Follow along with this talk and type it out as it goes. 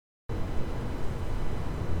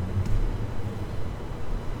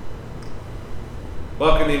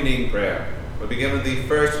Welcome evening prayer. We'll begin with the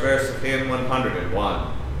first verse of hymn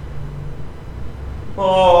 101.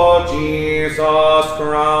 O Jesus,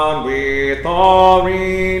 crowned with all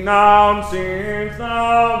renown, since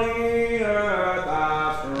thou the earth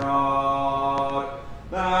hast wrought,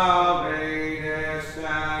 thou reignest,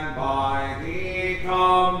 and by thee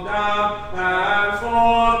come down, and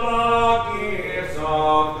forth the gifts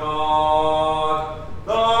of God.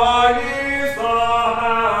 Thine is the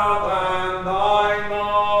health, and thine the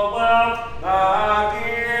wealth, that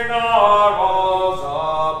in our halls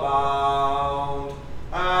abound,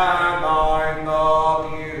 and thine the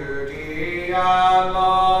beauty and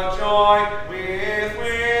the joy with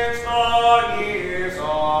which the years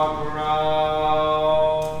are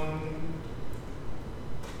crowned.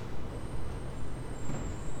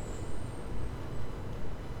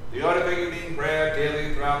 The order for evening prayer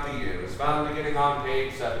daily throughout the year is found beginning on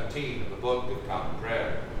page 17 of the Book of Common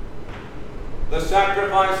Prayer. The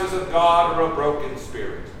sacrifices of God are a broken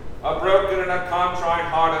spirit, a broken and a contrite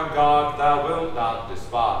heart of God thou wilt not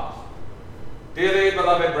despise. Dearly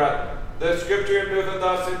beloved brethren, the Scripture moveth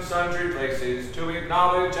us in sundry places to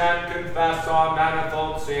acknowledge and confess our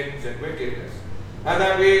manifold sins and wickedness, and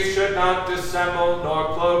that we should not dissemble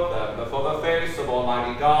nor cloak them before the face of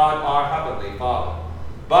Almighty God, our Heavenly Father,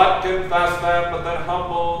 but confess them with an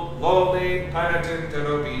humble, lowly, penitent, and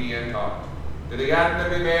obedient heart, to the end that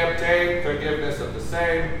we may obtain forgiveness of the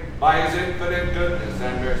same by his infinite goodness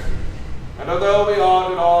and mercy. And although we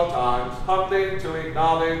ought at all times humbly to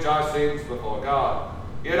acknowledge our sins before God,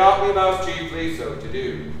 yet ought we most chiefly so to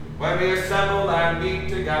do, when we assemble and meet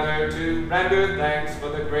together to render thanks for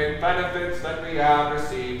the great benefits that we have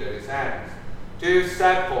received at his hands, to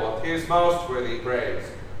set forth his most worthy praise,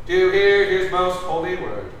 to hear his most holy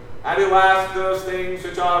word, and to ask those things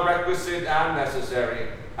which are requisite and necessary,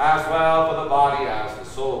 as well for the body as the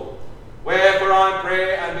soul. Wherefore I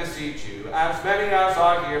pray and beseech you, as many as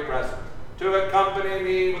are here present, to accompany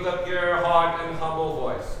me with a pure heart and humble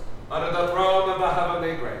voice, under the throne of the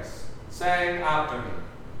heavenly grace, saying after me,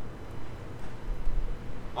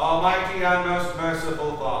 Almighty and most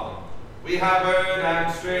merciful Father, we have erred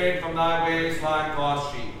and strayed from thy ways like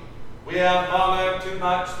lost sheep. We have followed too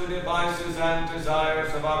much the devices and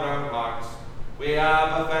desires of our own hearts. We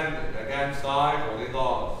have offended against thy holy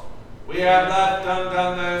laws. We have left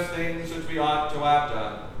undone those things which we ought to have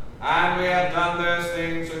done, and we have done those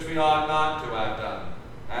things which we ought not to have done,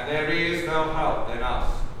 and there is no help in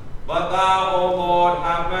us. But thou, O Lord,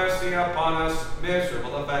 have mercy upon us,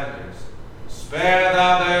 miserable offenders. Spare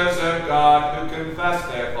thou those, O God, who confess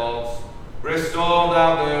their faults. Restore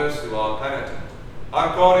thou those who are penitent,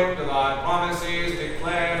 according to thy promises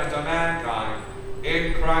declared unto mankind,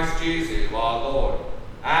 in Christ Jesus our Lord.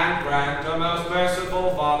 And grant, O most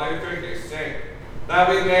merciful Father, for his sake, that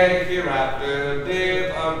we may hereafter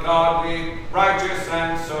live a godly, righteous,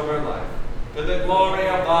 and sober life, to the glory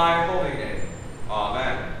of thy holy name.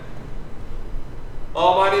 Amen.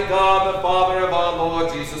 Almighty God, the Father of our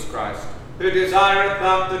Lord Jesus Christ, who desireth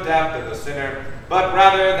not the death of the sinner, but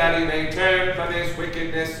rather that he may turn from his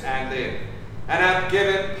wickedness and live, and hath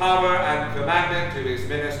given power and commandment to his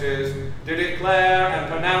ministers to declare and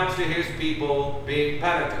pronounce to his people, being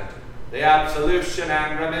penitent, the absolution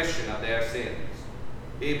and remission of their sins.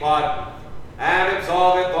 He pardoneth and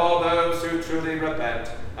absolveth all those who truly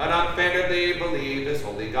repent and unfeignedly believe his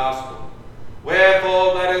holy gospel.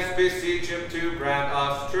 Wherefore let us beseech him to grant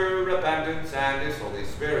us true repentance and his Holy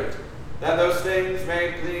Spirit, that those things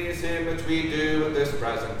may please him which we do at this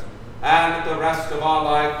present, and that the rest of our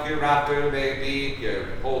life hereafter may be pure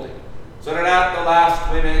and holy, so that at the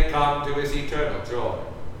last we may come to his eternal joy.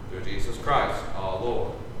 Through Jesus Christ our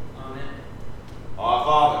Lord. Amen. Our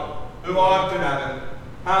Father, who art in heaven,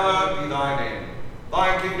 hallowed be thy name.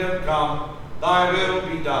 Thy kingdom come, thy will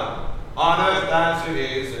be done, on earth as it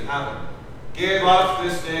is in heaven. Give us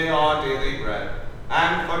this day our daily bread,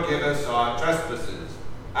 and forgive us our trespasses,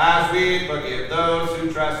 as we forgive those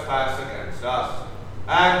who trespass against us.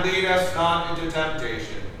 And lead us not into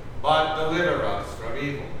temptation, but deliver us from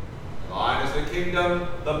evil. Thine is the kingdom,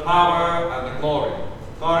 the power, and the glory,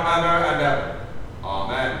 forever and ever.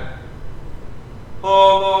 Amen.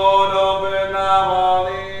 O Lord, open now our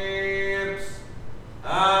lips,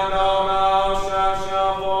 and our mouth shall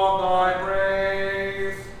shout forth thy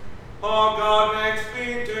praise. O God, make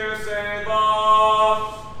speed to save us.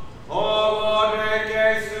 O Lord, make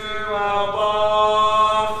haste to help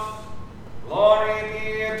us. Glory be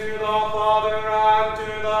to the Father, and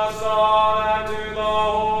to the Son, and to the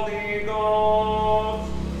Holy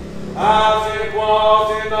Ghost, as it was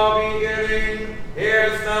in the beginning,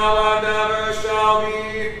 is now, and ever shall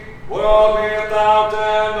be, world without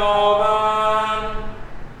end. Amen.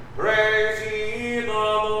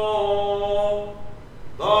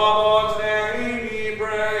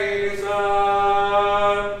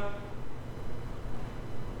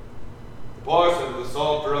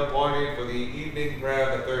 for the evening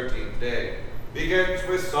prayer of the 13th day begins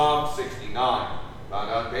with Psalm 69,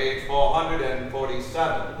 found on page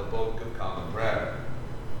 447 of the Book of Common Prayer.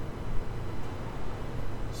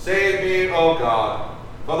 Save me, O God,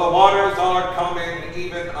 for the waters are coming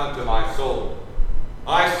even unto my soul.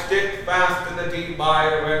 I stick fast in the deep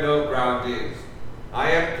mire where no ground is.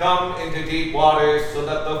 I am come into deep waters so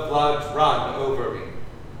that the floods run over me.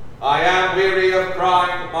 I am weary of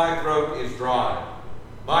crying, my throat is dry.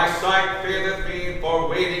 My sight faileth me for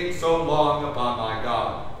waiting so long upon my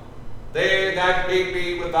God. They that hate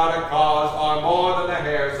me without a cause are more than the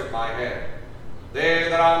hairs of my head. They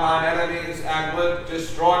that are mine enemies and would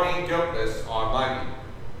destroy me guiltless are mighty.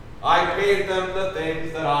 I paid them the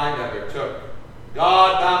things that I never took.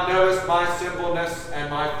 God, thou knowest my sinfulness,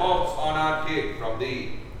 and my faults are not hid from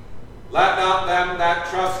thee. Let not them that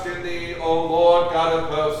trust in thee, O Lord God of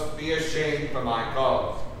hosts, be ashamed for my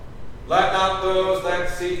cause. Let not those that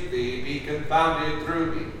seek thee be confounded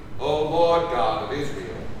through me, O Lord God of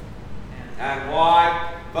Israel. And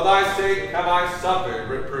why? For thy sake have I suffered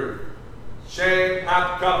reproof. Shame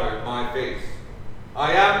hath covered my face.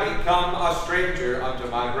 I am become a stranger unto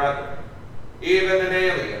my brethren, even an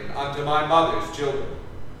alien unto my mother's children.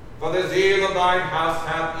 For the zeal of thine house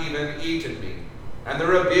hath even eaten me, and the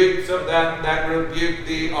rebukes of them that rebuke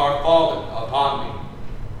thee are fallen upon me.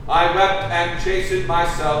 I wept and chastened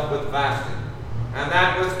myself with fasting, and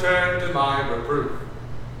that was turned to my reproof.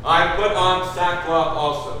 I put on sackcloth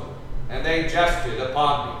also, and they jested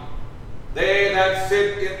upon me. They that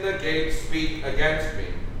sit in the gate speak against me,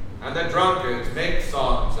 and the drunkards make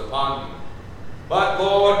songs upon me. But,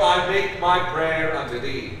 Lord, I make my prayer unto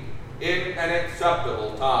thee in an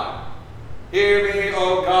acceptable time. Hear me,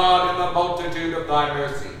 O God, in the multitude of thy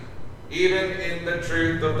mercy, even in the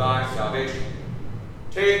truth of thy salvation.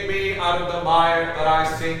 Take me out of the mire that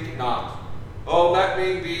I sink not. O let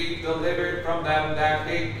me be delivered from them that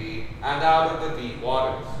hate me, and out of the deep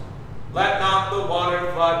waters. Let not the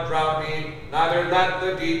water flood drown me, neither let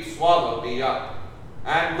the deep swallow me up.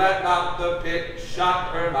 And let not the pit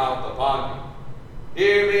shut her mouth upon me.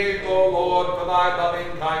 Hear me, O Lord, for thy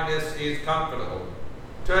loving kindness is comfortable.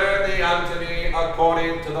 Turn thee unto me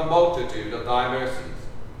according to the multitude of thy mercies.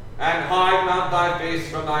 And hide not thy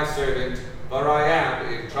face from thy servant, for I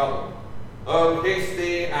am in trouble. O haste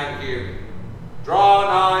thee and hear me. Draw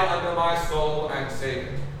nigh unto my soul and save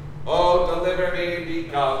it. O deliver me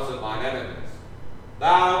because of mine enemies.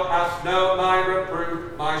 Thou hast known my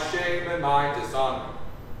reproof, my shame, and my dishonor.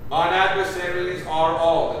 Mine adversaries are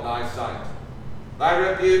all in thy sight. Thy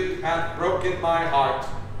rebuke hath broken my heart.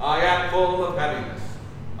 I am full of heaviness.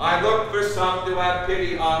 I looked for some to have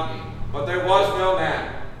pity on me, but there was no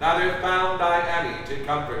man, neither found I any to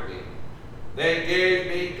comfort me. They gave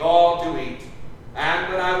me gall to eat,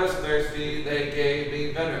 and when I was thirsty, they gave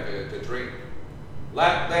me vinegar to drink.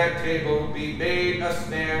 Let their table be made a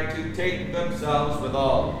snare to take themselves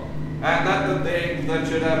withal, and let the things that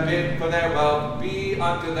should have been for their wealth be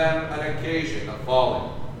unto them an occasion of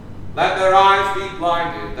falling. Let their eyes be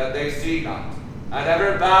blinded that they see not, and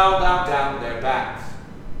ever bow thou down their backs.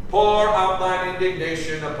 Pour out thine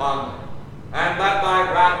indignation upon them, and let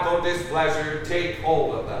thy wrathful displeasure take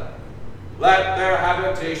hold of them. Let their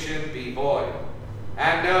habitation be void,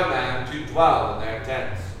 and no man to dwell in their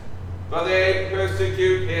tents. For they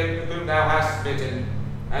persecute him whom thou hast smitten,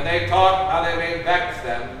 and they talk how they may vex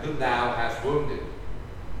them whom thou hast wounded.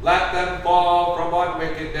 Let them fall from one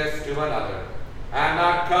wickedness to another, and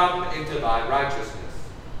not come into thy righteousness.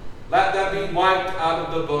 Let them be wiped out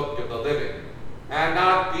of the book of the living, and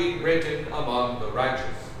not be written among the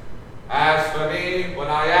righteous. As for me, when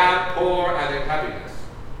I am poor and in heaviness,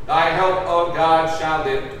 thy help, O God, shall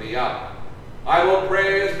lift me up. I will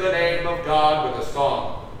praise the name of God with a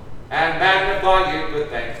song, and magnify it with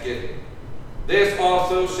thanksgiving. This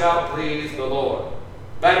also shall please the Lord,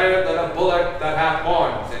 better than a bullock that hath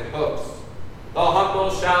horns and hoofs. The humble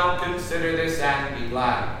shall consider this and be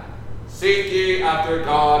glad. Seek ye after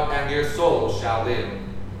God, and your soul shall live.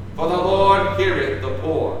 For the Lord heareth the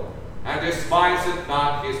poor, and despiseth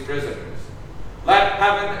not his prisoners. Let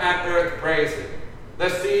heaven and earth praise him, the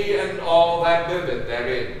sea and all that moveth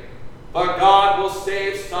therein. For God will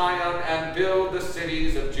save Zion and build the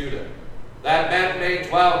cities of Judah, that men may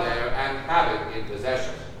dwell there and have it in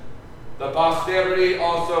possession. The posterity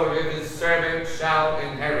also of his servant shall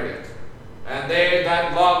inherit it, and they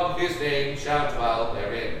that love his name shall dwell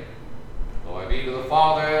therein. Glory be to the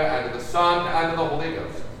Father, and to the Son, and to the Holy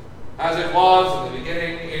Ghost, as it was in the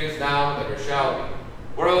beginning, is now, and ever shall be,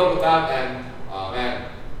 world without end. Amen.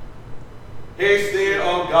 Haste thee,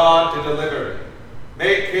 O God, to deliver me.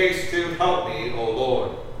 Make haste to help me, O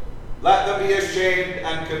Lord. Let them be ashamed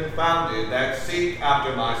and confounded that seek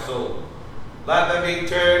after my soul. Let them be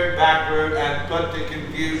turned backward and put to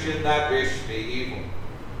confusion that wish me evil.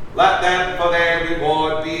 Let them for their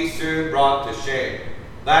reward be soon brought to shame,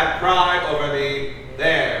 that cry over me,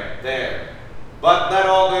 there, there. But let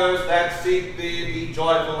all those that seek thee be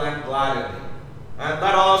joyful and glad in thee. And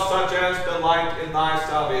let all such as delight in thy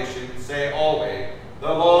salvation say always,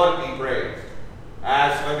 the Lord be praised.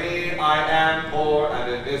 As for me, I am poor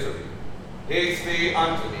and in misery. Haste thee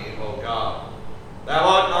unto me, O God. Thou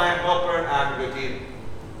art my helper and redeemer.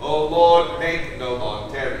 O Lord, make no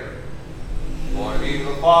long tarrying. Glory be to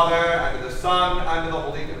the Father, and to the Son, and to the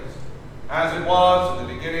Holy Ghost, as it was in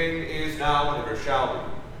the beginning, is now, and ever shall be,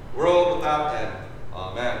 world without end.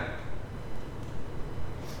 Amen.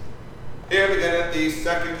 Here beginneth the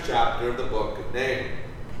second chapter of the book of Nahum.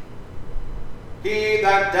 He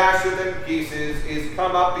that dasheth in pieces is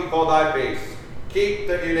come up before thy face. Keep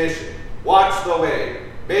the munition, watch the way,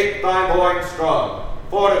 make thy loins strong,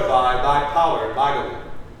 fortify thy power mightily.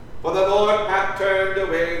 For the Lord hath turned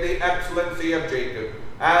away the excellency of Jacob,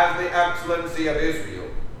 as the excellency of Israel.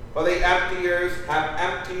 For the emptiers have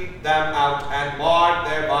emptied them out, and marred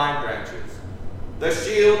their vine branches. The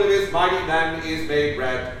shield of his mighty men is made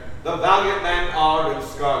red, the valiant men are in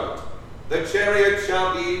scarlet. The chariot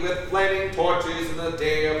shall be with flaming torches in the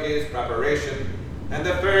day of his preparation, and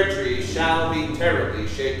the fir tree shall be terribly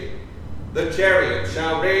shaken. The chariot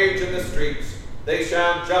shall rage in the streets, they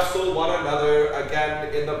shall jostle one another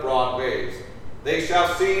again in the broad ways. They shall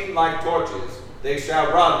seem like torches, they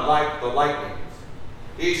shall run like the lightnings.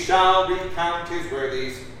 He shall recount his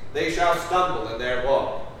worthies, they shall stumble in their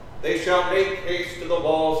walk. They shall make haste to the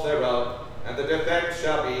walls thereof, and the defense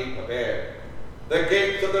shall be prepared. The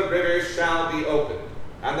gates of the rivers shall be opened,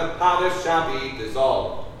 and the palace shall be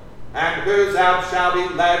dissolved. And Huzab shall be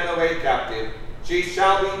led away captive. She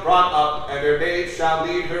shall be brought up, and her maids shall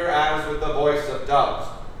lead her as with the voice of doves,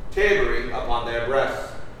 tabering upon their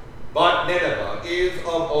breasts. But Nineveh is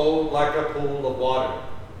of old like a pool of water,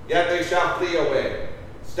 yet they shall flee away.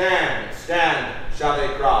 Stand, stand, shall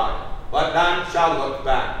they cry, but none shall look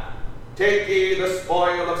back. Take ye the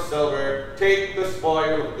spoil of silver, take the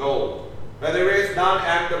spoil of gold, for there is none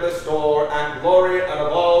end of the store, and glory out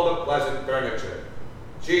of all the pleasant furniture.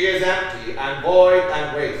 She is empty, and void,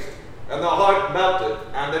 and waste, and the heart melteth,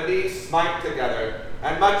 and the knees smite together,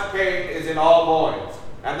 and much pain is in all loins,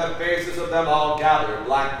 and the faces of them all gather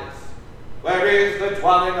blackness. Where is the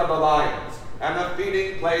dwelling of the lions, and the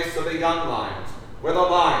feeding place of the young lions, where the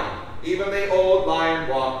lion, even the old lion,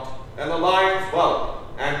 walked, and the lions dwelt,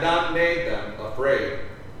 and none made them afraid.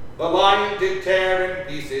 The lion did tear in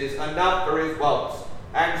pieces enough for his whelps,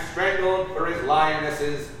 and strangled for his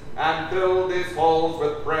lionesses, and filled his holes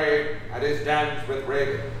with prey, and his dens with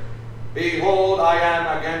ravens. Behold, I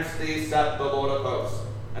am against thee, saith the Lord of hosts,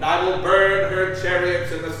 and I will burn her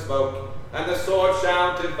chariots in the smoke, and the sword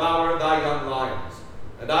shall devour thy young lions.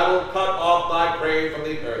 And I will cut off thy prey from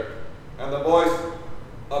the earth, and the voice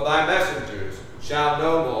of thy messengers shall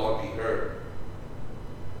no more be heard.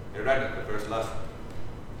 Here endeth the first lesson.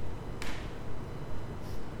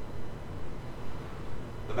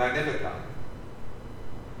 The Magnificat.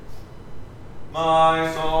 My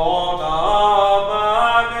soul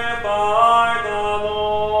doth magnify the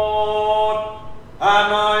Lord,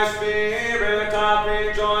 and my spirit hath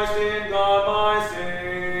rejoiced in God my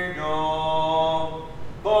Saviour.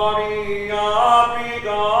 For he hath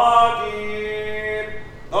regarded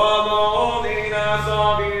the lowliness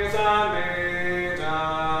of his handmaiden.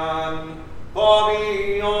 For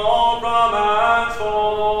behold, from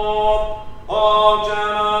henceforth all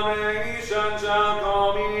generations shall call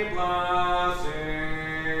me blessed.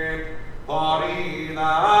 For he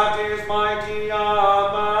that is mighty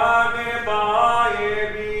hath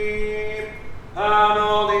magnified me, and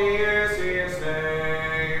holy is his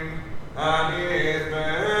name, and his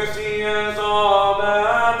mercy is on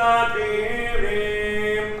them that fear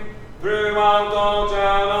him throughout all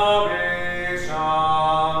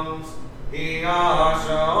generations. He hath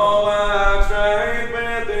shown strength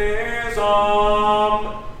with his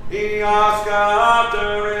arm, he hath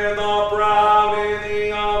scattered the proud in the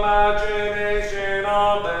imagination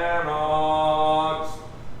of their hearts.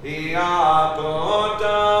 He hath put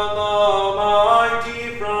down the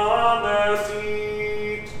mighty from their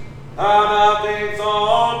seat, and hath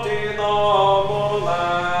exalted the humble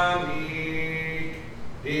and meek.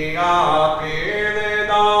 He hath pierced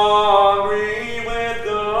the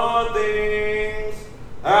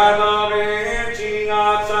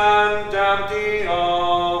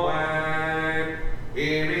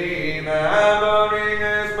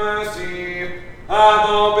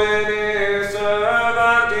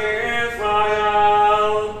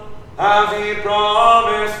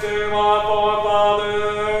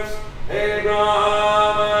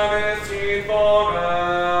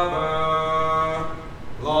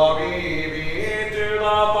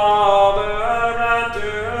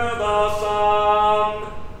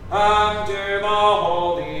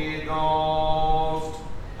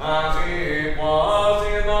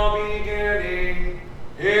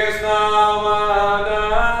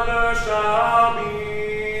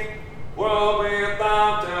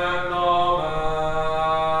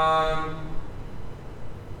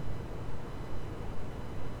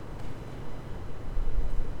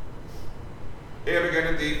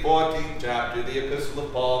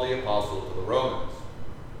Paul the apostle to the Romans.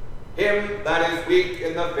 Him that is weak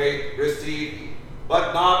in the faith receive ye,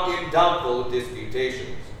 but not in doubtful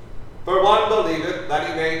disputations. For one believeth that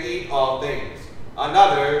he may eat all things,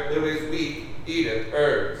 another who is weak eateth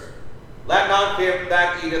herbs. Let not him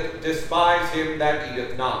that eateth despise him that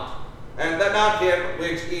eateth not, and let not him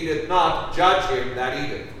which eateth not judge him that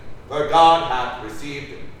eateth, for God hath received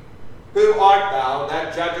him. Who art thou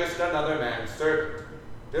that judgest another man's servant?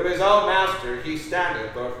 To his own master he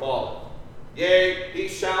standeth or falleth. Yea, he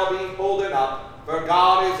shall be holden up, for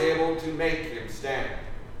God is able to make him stand.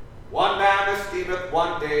 One man esteemeth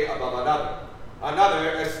one day above another,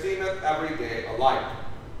 another esteemeth every day alike.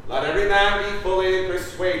 Let every man be fully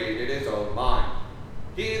persuaded in his own mind.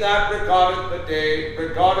 He that regardeth the day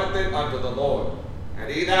regardeth it unto the Lord,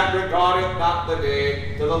 and he that regardeth not the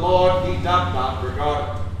day, to the Lord he doth not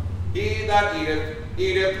regard it. He that eateth,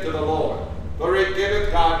 eateth to the Lord, for it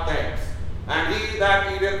giveth God thanks. And he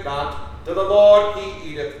that eateth not, to the Lord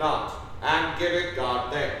he eateth not, and giveth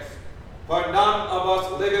God thanks. For none of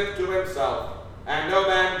us liveth to himself, and no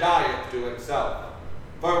man dieth to himself.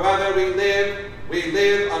 For whether we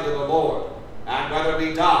live unto the Lord, and whether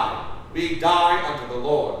we die unto the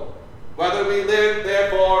Lord. Whether we live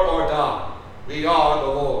therefore or die, we are the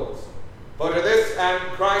Lord's. For to this end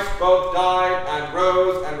Christ both died and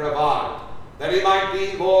rose and revived, that he might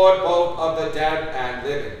be Lord both of the dead and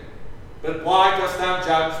living. But why dost thou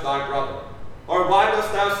judge thy brother? Or why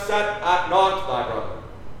dost thou set at naught thy brother?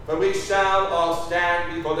 For we shall all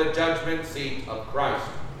stand before the judgment seat of Christ.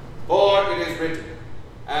 For it is written,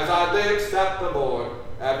 As I live, saith the Lord,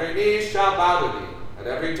 every knee shall bow to thee, and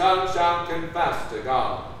every tongue shall confess to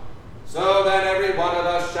God. So that every one of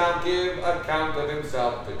us shall give account of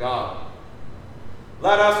himself to God.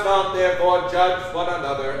 Let us not therefore judge one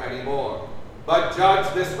another any more, but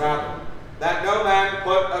judge this rather, that no man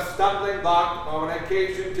put a stumbling block or an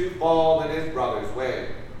occasion to fall in his brother's way.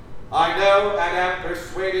 I know and am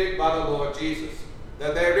persuaded by the Lord Jesus,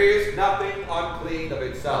 that there is nothing unclean of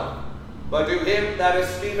itself, but to him that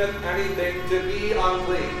esteemeth anything to be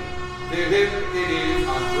unclean, to him it is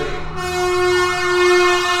unclean.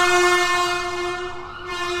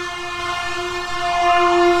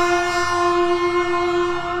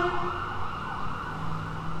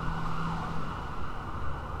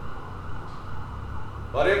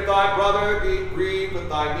 But if thy brother be grieved with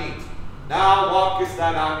thy meat, now walkest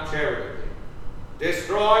thou not charitably.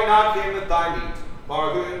 Destroy not him with thy meat, for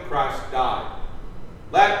whom Christ died.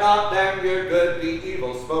 Let not then your good be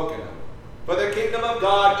evil spoken of. For the kingdom of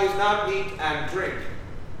God is not meat and drink,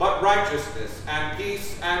 but righteousness and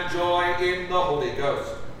peace and joy in the Holy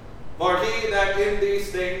Ghost. For he that in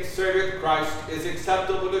these things serveth Christ is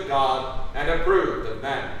acceptable to God and approved of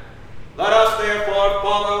men. Let us therefore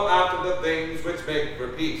follow after the things which make for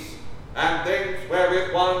peace, and things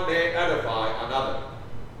wherewith one may edify another.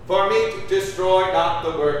 For meat destroy not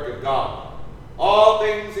the work of God. All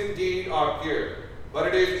things indeed are pure, but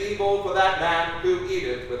it is evil for that man who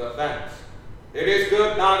eateth with offense. It is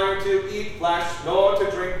good neither to eat flesh, nor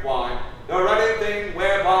to drink wine, nor anything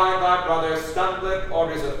whereby thy brother stumbleth,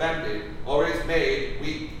 or is offended, or is made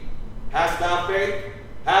weak. Hast thou faith?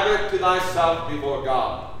 Have it to thyself before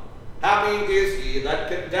God. Happy is he that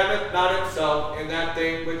condemneth not himself in that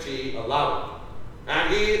thing which he alloweth.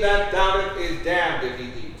 And he that doubteth is damned if he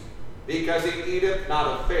eat, because he eateth not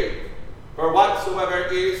of faith. For whatsoever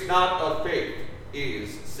is not of faith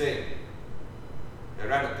is sin.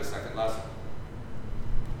 Here endeth the second lesson.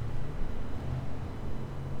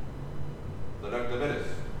 Let Divinus.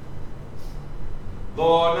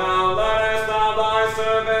 Lord, now lettest thou thy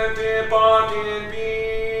servant depart in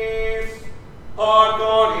peace,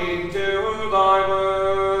 according to thy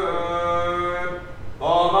word.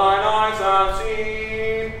 For mine eyes have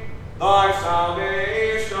seen thy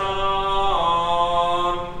salvation,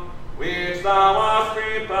 which thou hast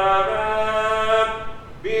prepared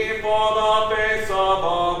before the face of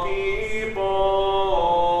all people,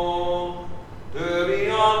 to be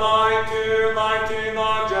a light to lighten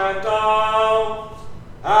the Gentiles,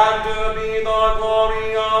 and to be the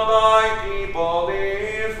glory of thy people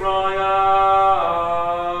Israel.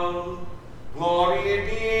 Glory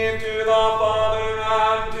be to the Father,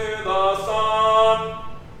 and to the Son,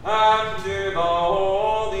 and to the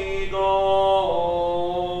Holy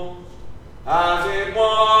Ghost, as it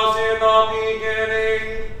was in the beginning,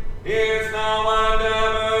 is now, and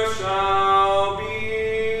ever shall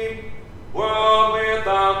be, world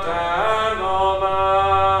without end.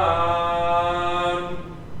 Amen.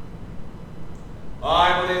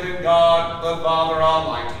 I believe in God, the Father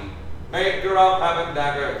Almighty, maker of heaven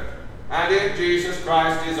and earth, and in Jesus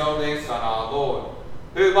Christ, his only Son, our Lord,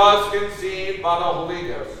 who was conceived by the Holy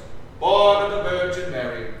Ghost, born of the Virgin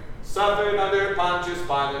Mary, suffered under Pontius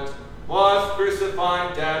Pilate, was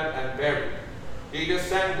crucified, dead, and buried. He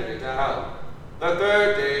descended into hell. The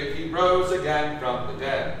third day he rose again from the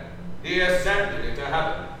dead. He ascended into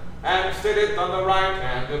heaven, and sitteth on the right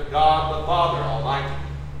hand of God the Father Almighty.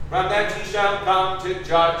 From thence he shall come to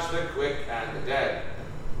judge the quick and the dead.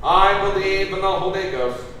 I believe in the Holy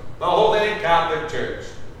Ghost, the Holy Catholic Church,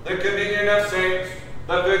 the communion of saints,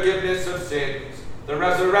 the forgiveness of sins, the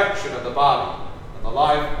resurrection of the body, and the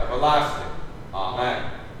life everlasting.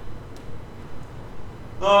 Amen.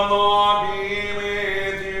 The Lord be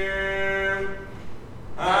with you,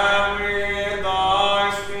 and with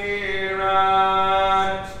thy spirit.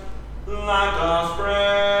 Let us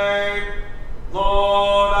pray.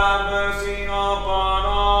 Lord, have mercy upon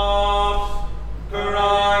us.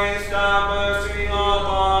 Christ, have mercy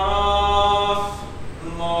upon us.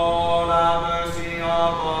 Lord, have mercy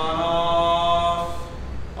upon us.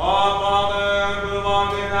 Our Father, who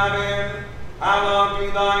art in heaven, hallowed be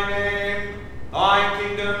thy name. Thy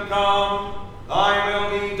kingdom come, thy will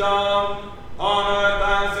be done, on earth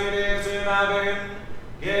as it is in heaven.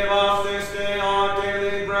 Give us this day our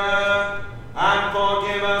daily bread, and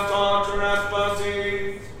forgive us our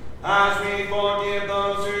trespasses, as we forgive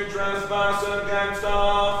those who trespass against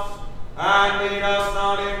us. And lead us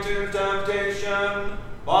not into temptation,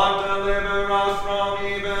 but deliver us from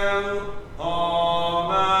evil.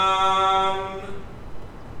 Amen.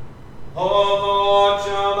 O Lord,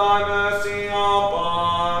 show thy mercy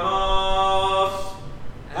upon us,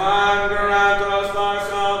 and grant us thy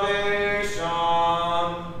salvation.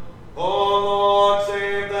 O Lord,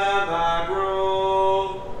 save them that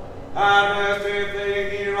rule, and mercifully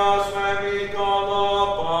hear us when we call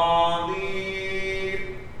upon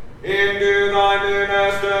thee. Endue thy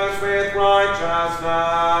ministers with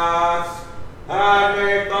righteousness, and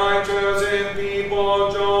make thy chosen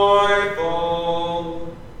people joyful.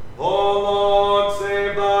 O Lord,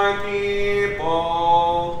 save thy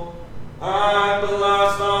people, and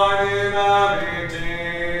bless thine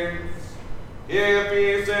inhabitants. Give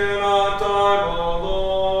peace in our time, O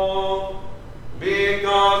Lord,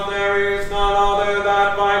 because there is none other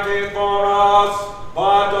that fighteth for us,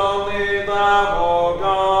 but only thou, O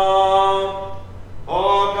God.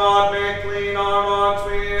 O God, make clean our hearts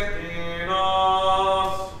within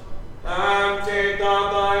us, and take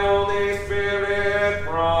out thy Holy Spirit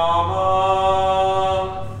from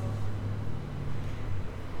us.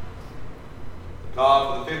 The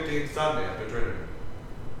call for the 15th Sunday after Trinity.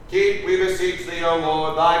 Keep, we beseech thee, O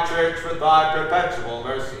Lord, thy church with thy perpetual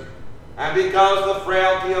mercy. And because the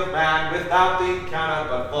frailty of man without thee cannot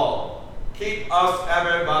but fall, keep us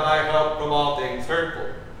ever by thy help from all things hurtful,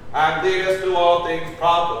 and lead us to all things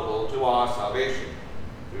profitable to our salvation.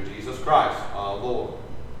 Through Jesus Christ our Lord.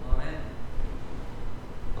 Amen.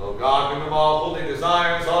 O God, from whom all holy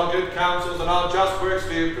desires, all good counsels, and all just works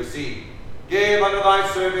do proceed, give unto thy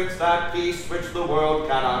servants that peace which the world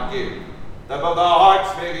cannot give, that both our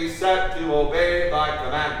hearts may be set to obey thy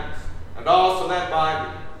commandments, and also that by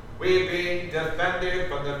thee, we being defended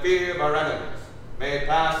from the fear of our enemies, may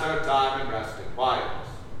pass our time in rest and quietness,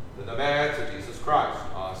 through the merits of Jesus Christ,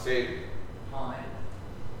 our Savior. Amen.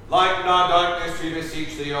 Lighten our darkness, we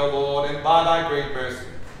beseech thee, O Lord, and by thy great mercy,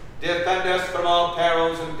 defend us from all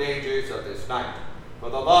perils and dangers of this night, for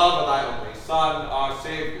the love of thy only Son, our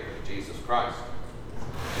Savior, Jesus Christ.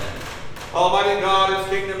 Almighty God, whose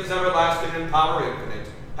kingdom is everlasting and power infinite,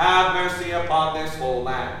 have mercy upon this whole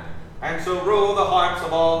land, and so rule the hearts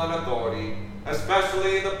of all in authority,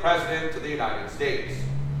 especially the President of the United States,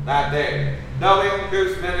 that they, knowing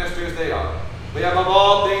whose ministers they are, we above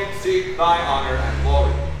all things seek thy honor and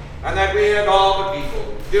glory, and that we and all the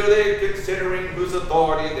people, duly considering whose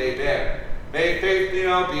authority they bear, may faithfully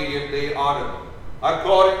and obediently honor them,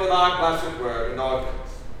 according to thy blessed word and ordinance.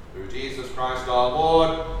 Through Jesus Christ our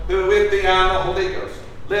Lord, who with thee and the Holy Ghost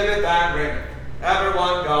liveth and reigneth, ever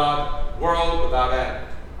one God, world without end.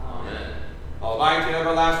 Amen. Almighty and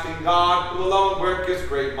everlasting God, who alone workest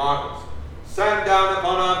great marvels, send down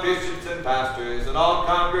upon our bishops and pastors and all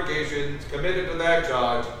congregations committed to their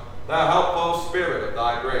charge the helpful spirit of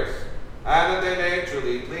thy grace, and that they may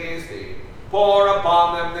truly please thee, pour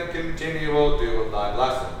upon them the continual dew of thy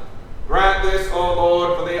blessing. Grant this, O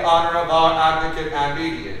Lord, for the honor of our advocate and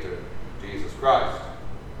mediator, Jesus Christ.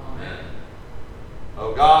 Amen.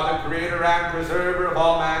 O God, the creator and preserver of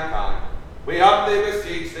all mankind, we humbly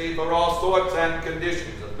beseech thee for all sorts and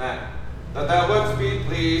conditions of men, that thou wouldst be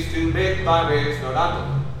pleased to make thy ways known unto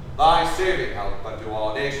them, thy saving help unto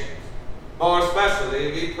all nations. More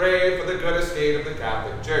especially we pray for the good estate of the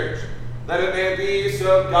Catholic Church, that it may be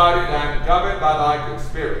so guided and governed by thy good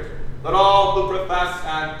Spirit, that all who profess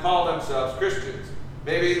and call themselves Christians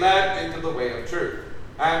may be led into the way of truth,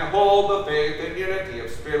 and hold the faith in unity of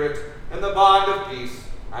spirit, in the bond of peace,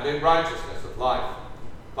 and in righteousness of life.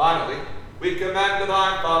 Finally, we commend to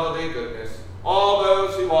thy fatherly goodness all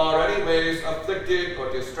those who are any ways afflicted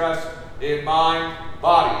or distressed in mind,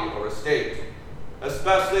 body, or estate,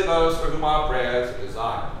 especially those for whom our prayers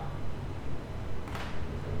desire.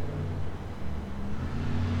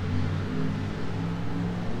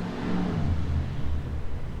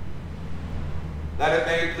 That it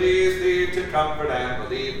may please thee to comfort and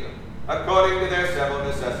relieve them, according to their several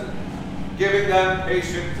necessities, giving them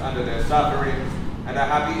patience under their sufferings, and a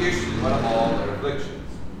happy issue out of all their afflictions.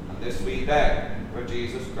 And this we beg for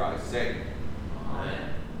Jesus Christ's sake.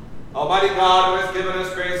 Amen. Almighty God, who has given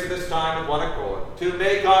us grace at this time with one accord, to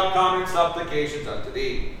make our common supplications unto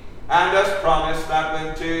thee, and hast promised that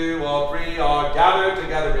when 2 or 3 are gathered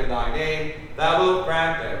together in thy name, thou wilt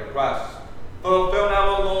grant their requests. Fulfill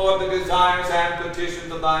now, O Lord, the desires and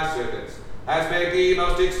petitions of thy servants, as may be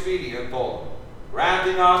most expedient for them,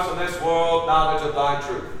 granting us in this world knowledge of thy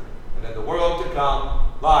truth, and in the world to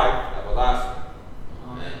come life everlasting.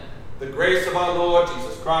 Amen. The grace of our Lord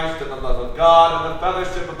Jesus Christ, and the love of God, and the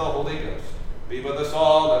fellowship of the Holy Ghost be with us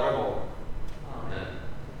all evermore. Amen.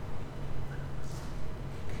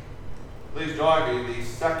 Please join me in the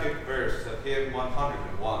second verse of hymn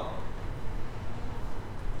 101.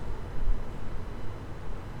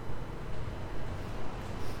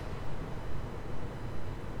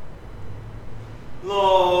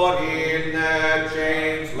 Lord, in their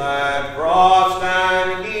chains let frost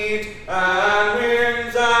and heat and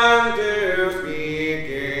winds and dews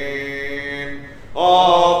begin.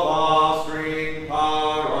 All fostering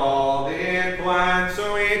power, all influence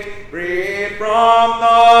sweet, breathe from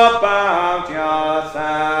the bounteous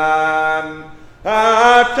hand.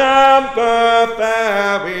 A temper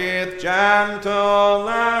fair with gentle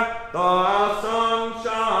air, the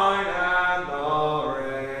sunshine and the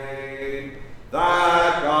rain.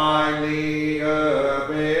 That kindly earth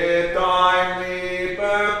with timely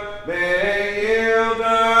birth